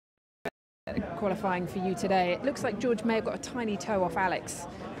Qualifying for you today. It looks like George may have got a tiny toe off Alex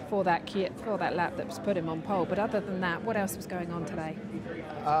for that lap that was put him on pole. But other than that, what else was going on today?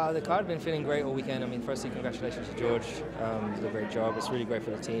 The car had been feeling great all weekend. I mean, firstly, congratulations to George. Did a great job. It's really great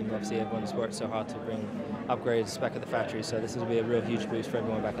for the team. Obviously, everyone's worked so hard to bring upgrades back at the factory, so this will be a real huge boost for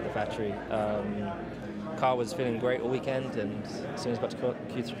everyone back at the factory. Car was feeling great all weekend, and as soon as got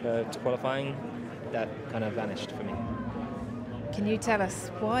to qualifying, that kind of vanished for me. Can you tell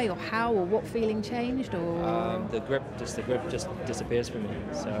us why or how or what feeling changed? Or the grip just disappears for me.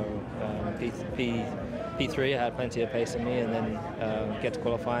 So P3, I had plenty of pace in me, and then get to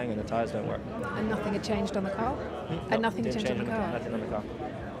qualifying, and the tyres don't work. And nothing had changed on the car? No, And nothing had changed on the car? Nothing on the car.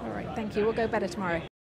 All right, thank you. We'll go better tomorrow.